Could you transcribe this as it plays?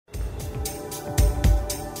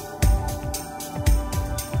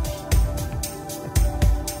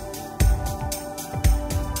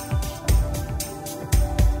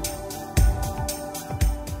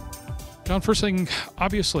John, first thing,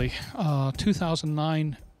 obviously,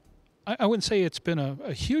 2009, I wouldn't say it's been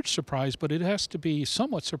a huge surprise, but it has to be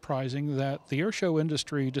somewhat surprising that the air show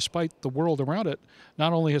industry, despite the world around it,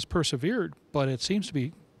 not only has persevered, but it seems to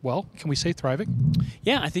be, well, can we say thriving?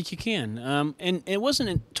 Yeah, I think you can. And it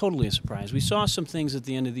wasn't totally a surprise. We saw some things at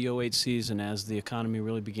the end of the '08 season as the economy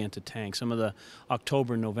really began to tank. Some of the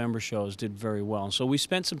October and November shows did very well. So we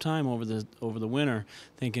spent some time over the winter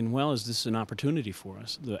thinking, well, is this an opportunity for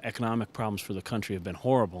us? The economic problems for the country have been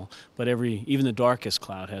horrible, but even the darkest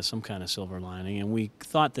cloud has some kind of silver lining, and we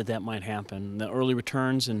thought that that might happen. The early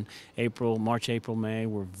returns in March, April, May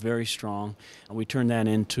were very strong. We turned that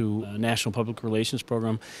into a national public relations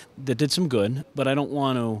program that did some good, but I don't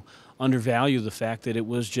want to undervalue the fact that it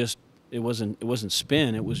wasn't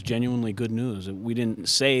spin. It was genuinely good news. We didn't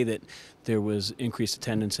say that there was increased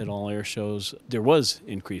attendance at all air shows. There was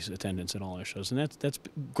increased attendance at all air shows, and that's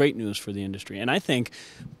great news for the industry. And I think,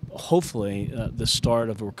 hopefully, the start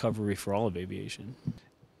of a recovery for all of aviation.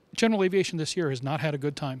 General aviation this year has not had a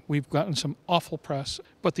good time. We've gotten some awful press,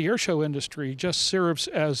 but the air show industry just serves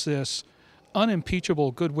as this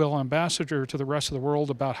unimpeachable goodwill ambassador to the rest of the world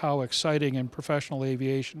about how exciting and professional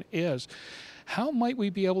aviation is. How might we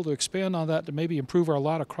be able to expand on that to maybe improve our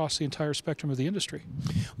lot across the entire spectrum of the industry?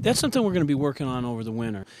 That's something we're going to be working on over the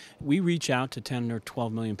winter. We reach out to 10 or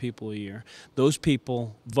 12 million people a year. Those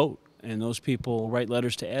people vote, and those people write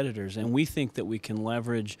letters to editors, and we think that we can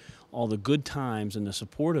leverage all the good times and the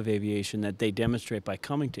support of aviation that they demonstrate by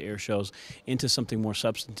coming to air shows into something more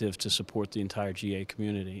substantive to support the entire GA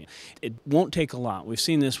community. It won't take a lot. We've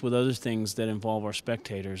seen this with other things that involve our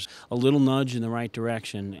spectators. A little nudge in the right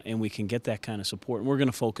direction, and we can get that kind of support, and we're going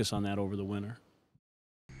to focus on that over the winter.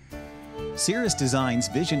 Cirrus Design's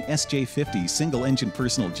Vision SJ50 single-engine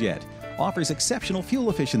personal jet offers exceptional fuel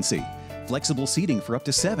efficiency, flexible seating for up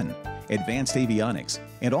to 7, advanced avionics,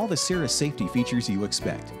 and all the Cirrus safety features you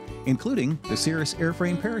expect, including the Cirrus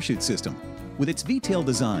airframe parachute system. With its V-tail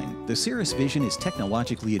design, the Cirrus Vision is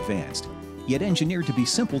technologically advanced, yet engineered to be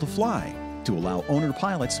simple to fly, to allow owner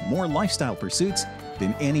pilots more lifestyle pursuits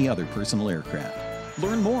than any other personal aircraft.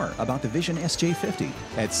 Learn more about the Vision SJ50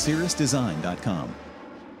 at cirrusdesign.com.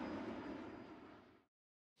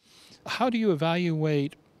 How do you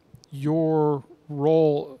evaluate your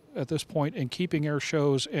role at this point in keeping air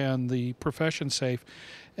shows and the profession safe,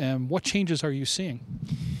 and what changes are you seeing?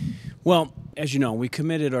 Well, as you know, we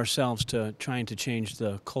committed ourselves to trying to change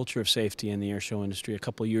the culture of safety in the air show industry a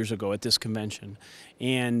couple of years ago at this convention.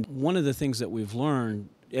 And one of the things that we've learned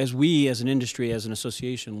as we, as an industry, as an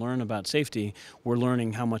association, learn about safety, we're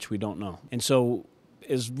learning how much we don't know. And so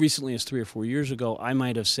as recently as 3 or 4 years ago, I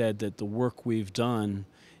might have said that the work we've done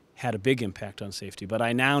had a big impact on safety, but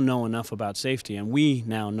I now know enough about safety, and we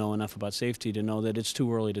now know enough about safety to know that it's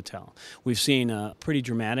too early to tell. We've seen a pretty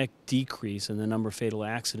dramatic decrease in the number of fatal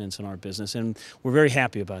accidents in our business, and we're very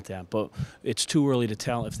happy about that, but it's too early to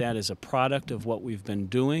tell if that is a product of what we've been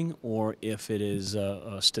doing or if it is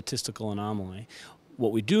a statistical anomaly.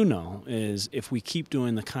 What we do know is if we keep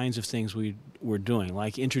doing the kinds of things we're doing,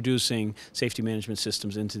 like introducing safety management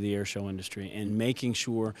systems into the air show industry and making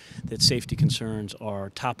sure that safety concerns are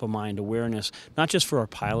top of mind awareness, not just for our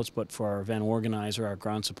pilots, but for our event organizer, our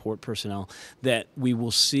ground support personnel, that we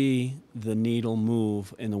will see the needle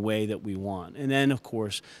move in the way that we want. And then, of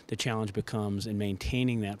course, the challenge becomes in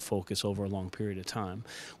maintaining that focus over a long period of time.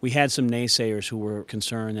 We had some naysayers who were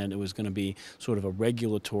concerned that it was going to be sort of a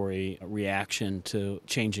regulatory reaction to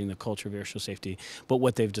changing the culture of airshow safety. But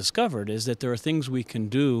what they've discovered is that there are things we can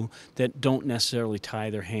do that don't necessarily tie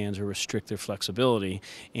their hands or restrict their flexibility.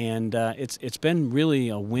 And it's been really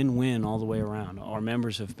a win-win all the way around. Our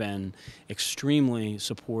members have been extremely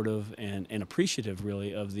supportive and appreciative,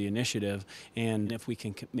 really, of the initiative. And if we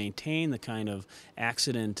can maintain the kind of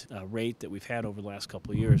accident rate that we've had over the last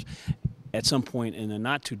couple of years, at some point in the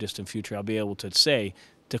not-too-distant future, I'll be able to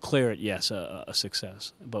declare it, yes, a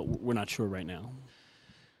success. But we're not sure right now.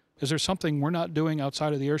 Is there something we're not doing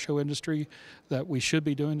outside of the airshow industry that we should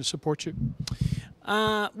be doing to support you?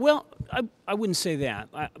 Well, I wouldn't say that,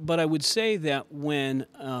 but I would say that when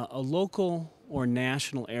a local or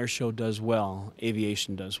national air show does well,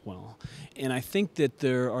 aviation does well. And I think that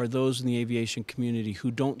there are those in the aviation community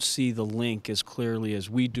who don't see the link as clearly as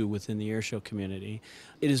we do within the air show community.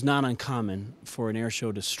 It is not uncommon for an air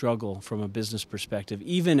show to struggle from a business perspective,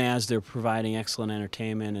 even as they're providing excellent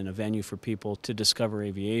entertainment and a venue for people to discover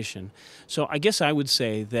aviation. So I guess I would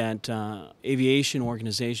say that aviation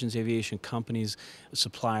organizations, aviation companies,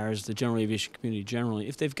 suppliers, the general aviation community generally,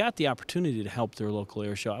 if they've got the opportunity to help their local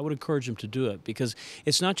air show, I would encourage them to do it. positive, because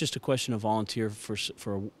it's not just a question of volunteer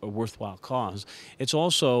for a worthwhile cause. It's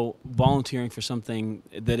also volunteering for something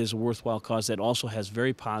that is a worthwhile cause that also has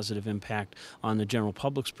very positive impact on the general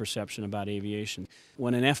public's perception about aviation.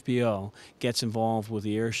 When an FBO gets involved with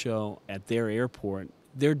the air show at their airport,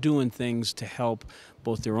 they're doing things to help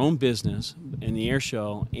both their own business and the air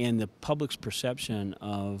show and the public's perception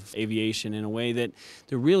of aviation in a way that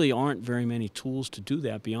there really aren't very many tools to do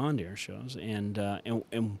that beyond air shows. And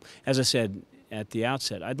as I said at the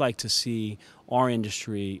outset, I'd like to see our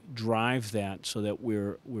industry drive that so that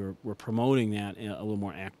we're promoting that a little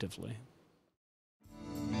more actively.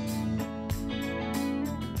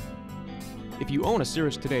 If you own a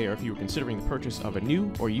Cirrus today, or if you are considering the purchase of a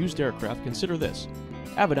new or used aircraft, consider this.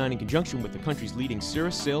 Avidyne, in conjunction with the country's leading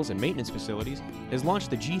Cirrus sales and maintenance facilities, has launched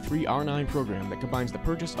the G3R9 program that combines the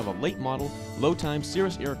purchase of a late-model, low-time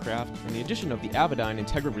Cirrus aircraft and the addition of the Avidyne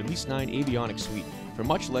Integra Release 9 avionics suite for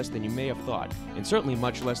much less than you may have thought, and certainly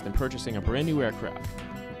much less than purchasing a brand new aircraft.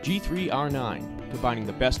 G3R9, combining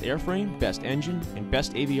the best airframe, best engine, and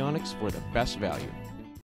best avionics for the best value.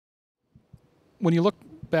 When you look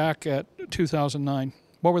back at 2009,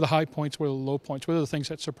 what were the high points, what were the low points, what are the things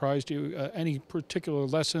that surprised you, any particular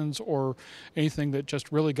lessons or anything that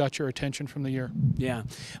just really got your attention from the year? Yeah,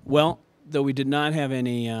 well, though we did not have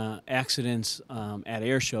any accidents at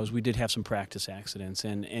air shows, we did have some practice accidents,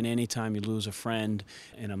 and any time you lose a friend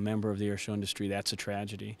and a member of the air show industry, that's a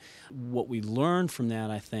tragedy. What we learned from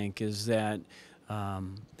that, I think, is that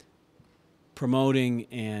promoting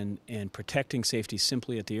and protecting safety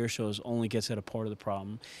simply at the air shows only gets at a part of the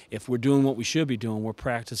problem. If we're doing what we should be doing, we're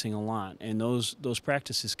practicing a lot, and those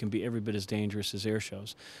practices can be every bit as dangerous as air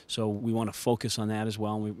shows. So we want to focus on that as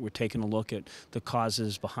well, and we're taking a look at the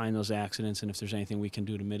causes behind those accidents and if there's anything we can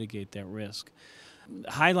do to mitigate that risk.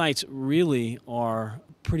 Highlights really are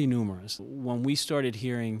pretty numerous. When we started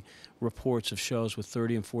hearing reports of shows with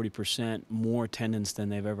 30 and 40% more attendance than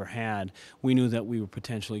they've ever had, we knew that we were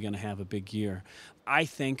potentially going to have a big year. I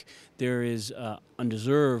think there is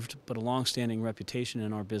undeserved but a long-standing reputation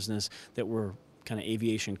in our business that we're kind of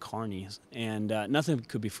aviation carnies, and nothing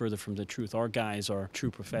could be further from the truth. Our guys are true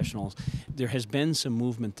professionals. There has been some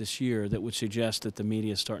movement this year that would suggest that the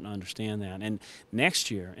media is starting to understand that, and next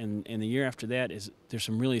year and the year after that there's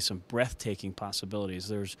some breathtaking possibilities.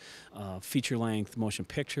 There's a feature-length motion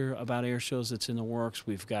picture about air shows that's in the works.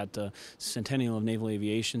 We've got the Centennial of Naval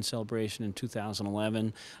Aviation celebration in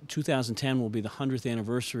 2011. 2010 will be the 100th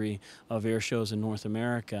anniversary of air shows in North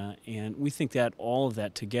America, and we think that all of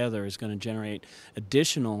that together is going to generate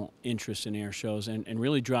additional interest in air shows and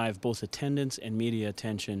really drive both attendance and media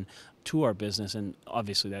attention to our business, and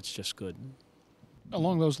obviously that's just good.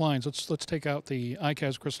 Along those lines, let's take out the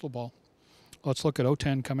ICAS crystal ball. Let's look at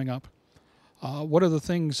 2010 coming up. What are the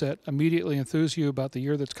things that immediately enthuse you about the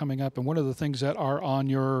year that's coming up, and what are the things that are on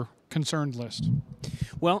your concerned list?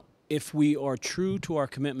 Well, if we are true to our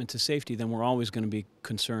commitment to safety, then we're always going to be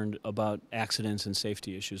concerned about accidents and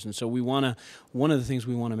safety issues. And so one of the things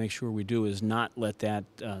we want to make sure we do is not let that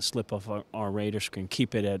slip off our radar screen,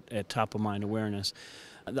 keep it at top of mind awareness.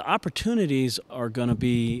 The opportunities are going to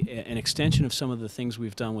be an extension of some of the things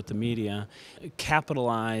we've done with the media,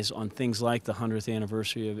 capitalize on things like the 100th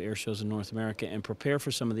anniversary of air shows in North America, and prepare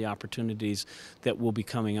for some of the opportunities that will be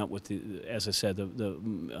coming up with, as I said, the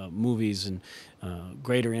movies and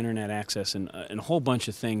greater internet access and a whole bunch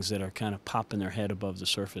of things that are kind of popping their head above the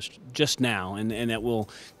surface just now, and that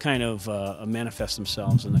will kind of manifest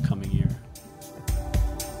themselves in the coming year.